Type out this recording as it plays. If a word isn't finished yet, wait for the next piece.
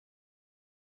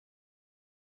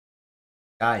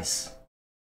Guys,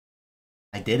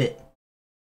 I did it.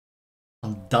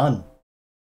 I'm done.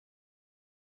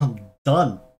 I'm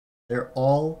done. They're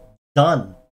all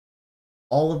done.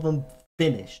 All of them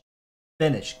finished.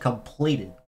 Finished.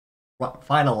 Completed.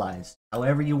 Finalized.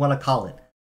 However you want to call it.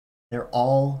 They're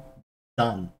all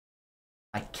done.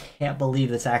 I can't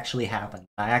believe this actually happened.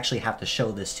 I actually have to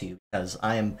show this to you because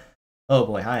I am, oh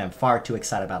boy, I am far too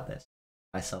excited about this.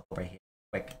 Myself over here.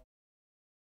 Quick.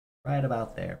 Right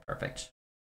about there. Perfect.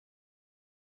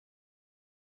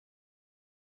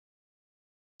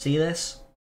 See this?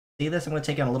 See this? I'm going to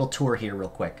take you on a little tour here real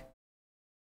quick.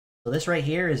 So this right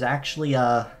here is actually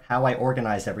how I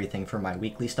organize everything for my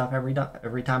weekly stuff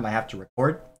every time I have to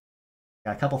record.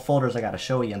 Got a couple folders I got to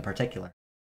show you in particular.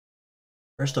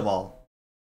 First of all,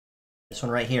 this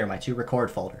one right here, my to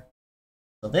record folder.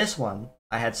 So this one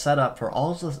I had set up for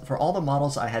all the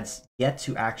models I had yet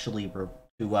to actually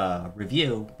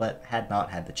review, but had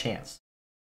not had the chance.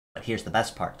 But here's the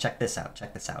best part. Check this out.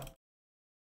 Check this out.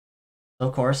 So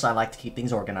of course, I like to keep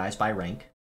things organized by rank.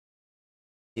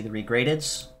 See the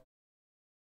regradeds?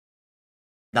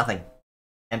 Nothing.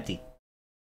 Empty.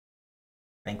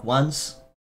 Rank 1s.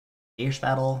 Fierce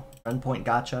Battle. Run Point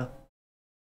Gotcha.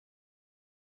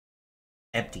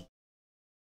 Empty.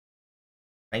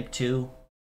 Rank 2.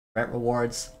 Rent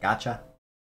Rewards. Gotcha.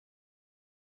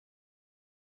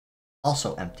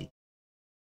 Also empty.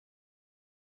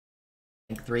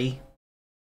 Rank 3.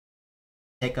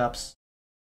 Pickups.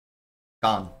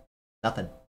 Gone. Nothing.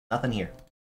 Nothing here.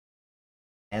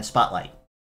 And Spotlight.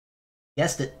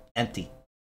 Guessed it. Empty.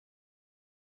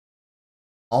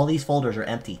 All these folders are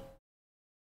empty.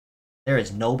 There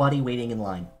is nobody waiting in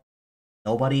line.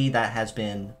 Nobody that has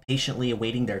been patiently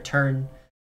awaiting their turn.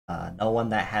 No one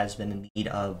that has been in need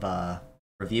of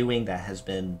reviewing, that has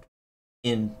been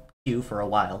in queue for a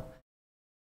while.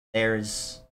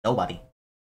 There's nobody.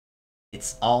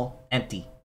 It's all empty.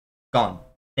 Gone.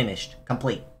 Finished.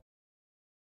 Complete.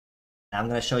 Now I'm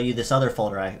going to show you this other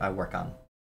folder I work on.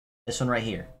 This one right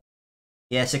here.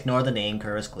 Yes, ignore the name,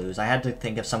 Kura's Clues. I had to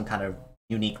think of some kind of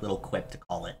unique little quip to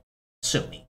call it. Sue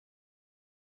me.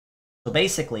 So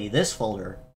basically, this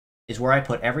folder is where I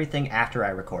put everything after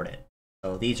I record it.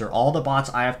 So these are all the bots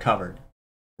I have covered,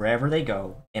 wherever they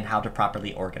go, and how to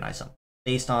properly organize them,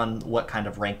 based on what kind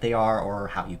of rank they are or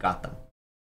how you got them.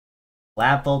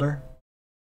 Collab folder.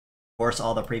 Of course,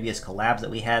 all the previous collabs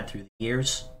that we had through the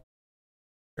years.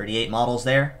 38 models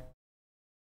there.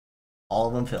 All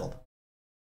of them filled.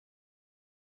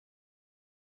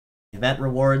 Event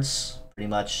rewards. Pretty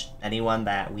much anyone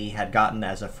that we had gotten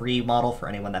as a free model for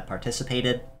anyone that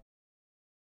participated.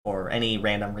 For any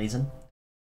random reason.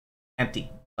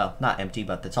 Empty. Well, not empty,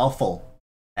 but it's all full.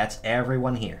 That's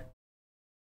everyone here.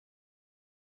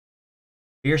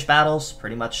 Fierce battles.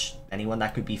 Pretty much anyone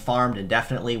that could be farmed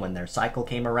indefinitely when their cycle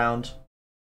came around.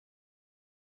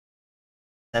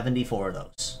 74 of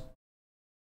those.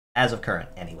 As of current,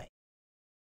 anyway.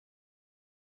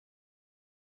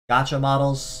 Gotcha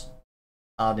models.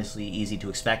 Obviously easy to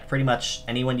expect. Pretty much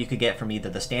anyone you could get from either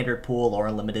the standard pool or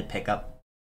unlimited pickup.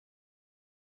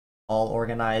 All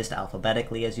organized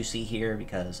alphabetically, as you see here,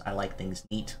 because I like things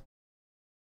neat.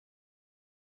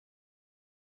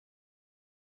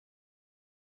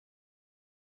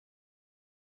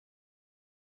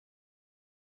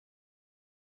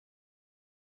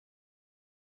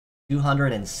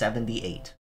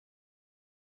 $278.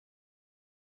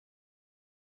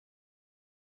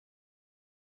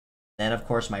 Then, of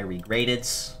course, my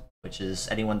regradeds, which is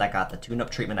anyone that got the tune-up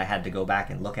treatment I had to go back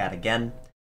and look at again,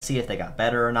 see if they got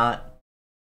better or not.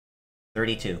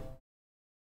 32.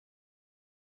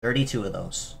 32 of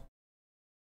those.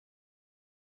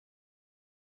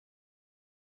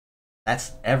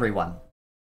 That's everyone.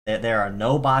 There are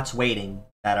no bots waiting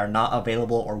that are not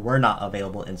available or were not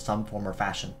available in some form or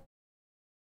fashion.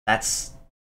 That's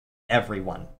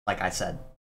everyone, like I said.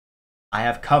 I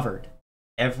have covered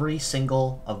every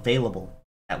single available,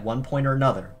 at one point or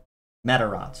another,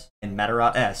 Metarot and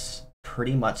Metarot S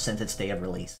pretty much since its day of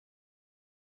release.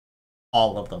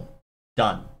 All of them.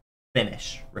 Done.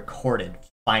 Finished. Recorded.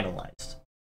 Finalized.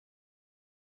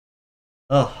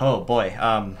 Oh boy.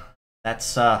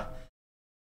 That's, oh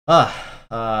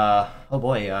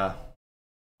boy, what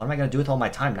am I gonna do with all my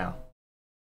time now?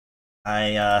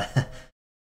 I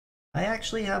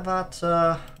actually have not,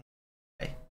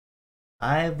 okay.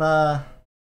 I've, not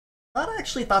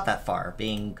actually thought that far,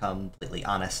 being completely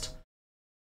honest.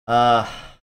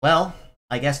 Well,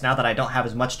 I guess now that I don't have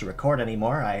as much to record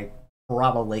anymore, I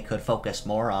probably could focus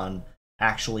more on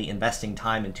actually investing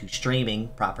time into streaming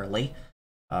properly,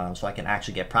 so I can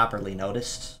actually get properly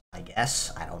noticed, I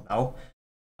guess. I don't know.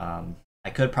 I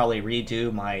could probably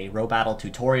redo my row battle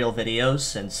tutorial videos,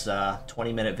 since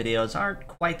 20-minute videos aren't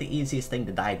quite the easiest thing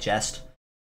to digest.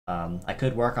 I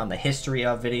could work on the history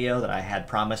of video that I had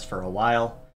promised for a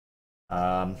while.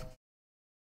 Um,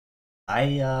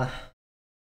 I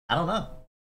don't know.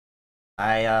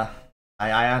 I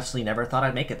honestly never thought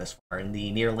I'd make it this far in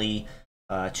the nearly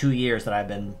 2 years that I've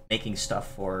been making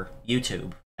stuff for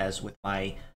YouTube, as with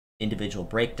my individual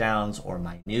breakdowns or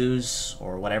my news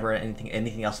or whatever,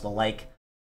 anything else of the like.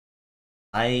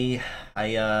 I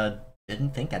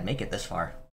didn't think I'd make it this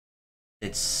far.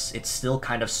 It's still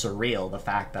kind of surreal, the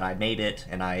fact that I made it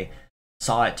and I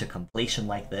saw it to completion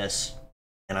like this,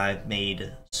 and I've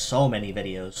made so many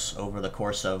videos over the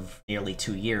course of nearly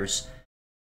 2 years,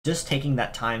 just taking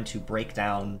that time to break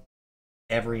down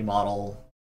every model,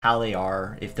 how they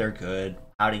are, if they're good,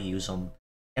 how to use them,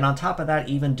 and on top of that,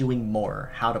 even doing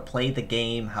more, how to play the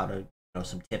game, how to,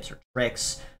 some tips or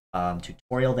tricks,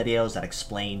 tutorial videos that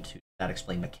explain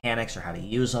mechanics or how to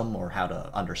use them or how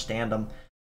to understand them.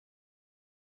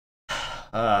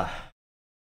 Wow.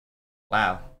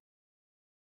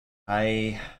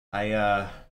 I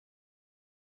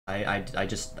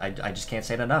just can't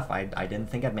say it enough. I didn't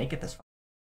think I'd make it this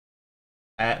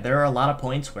far. There are a lot of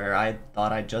points where I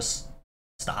thought I'd just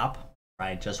stop, or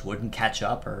I just wouldn't catch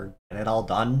up or get it all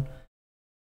done.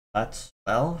 But,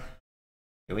 well,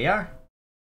 here we are.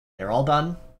 They're all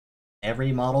done.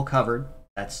 Every model covered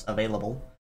that's available.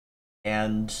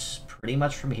 And pretty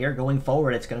much from here going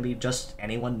forward, it's going to be just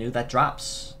anyone new that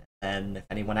drops. And if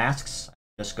anyone asks,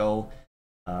 just go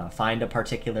find a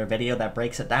particular video that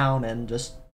breaks it down and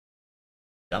just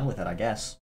done with it, I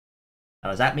guess. Now,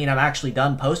 does that mean I'm actually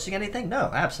done posting anything? No,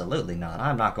 absolutely not.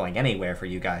 I'm not going anywhere for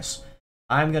you guys.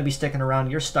 I'm going to be sticking around.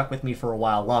 You're stuck with me for a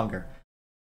while longer.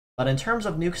 But in terms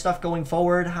of new stuff going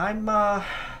forward, I'm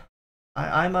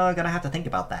going to have to think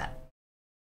about that.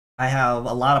 I have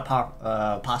a lot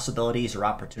of possibilities or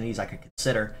opportunities I could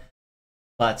consider,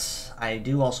 but I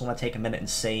do also want to take a minute and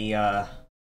say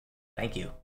thank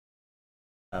you.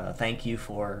 Thank you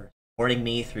for supporting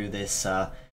me through this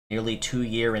nearly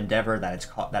 2-year endeavor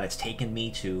that it's taken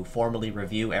me to formally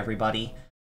review everybody,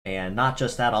 and not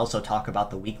just that, also talk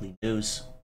about the weekly news.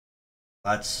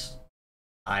 But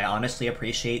I honestly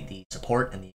appreciate the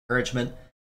support and the encouragement.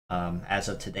 As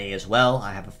of today as well,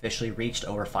 I have officially reached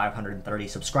over 530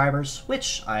 subscribers,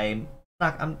 which I'm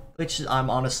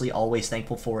honestly always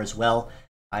thankful for as well.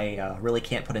 I really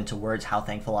can't put into words how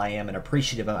thankful I am and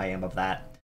appreciative I am of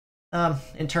that.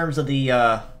 In terms of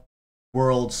the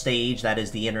world stage that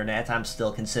is the internet, I'm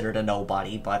still considered a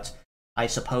nobody, but I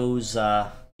suppose,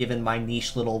 given my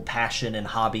niche little passion and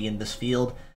hobby in this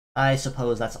field, I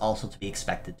suppose that's also to be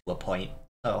expected to a point.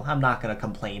 So I'm not going to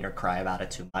complain or cry about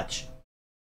it too much.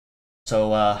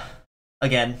 So,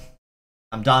 again,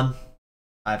 I'm done.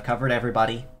 I've covered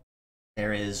everybody.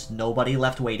 There is nobody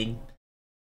left waiting.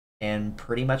 And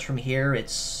pretty much from here,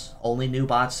 it's only new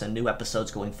bots and new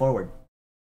episodes going forward.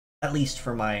 At least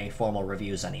for my formal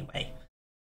reviews anyway.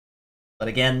 But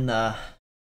again,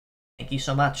 thank you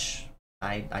so much.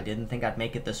 I didn't think I'd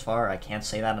make it this far. I can't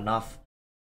say that enough.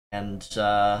 And,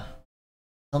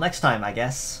 till next time, I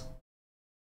guess.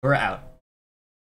 We're out.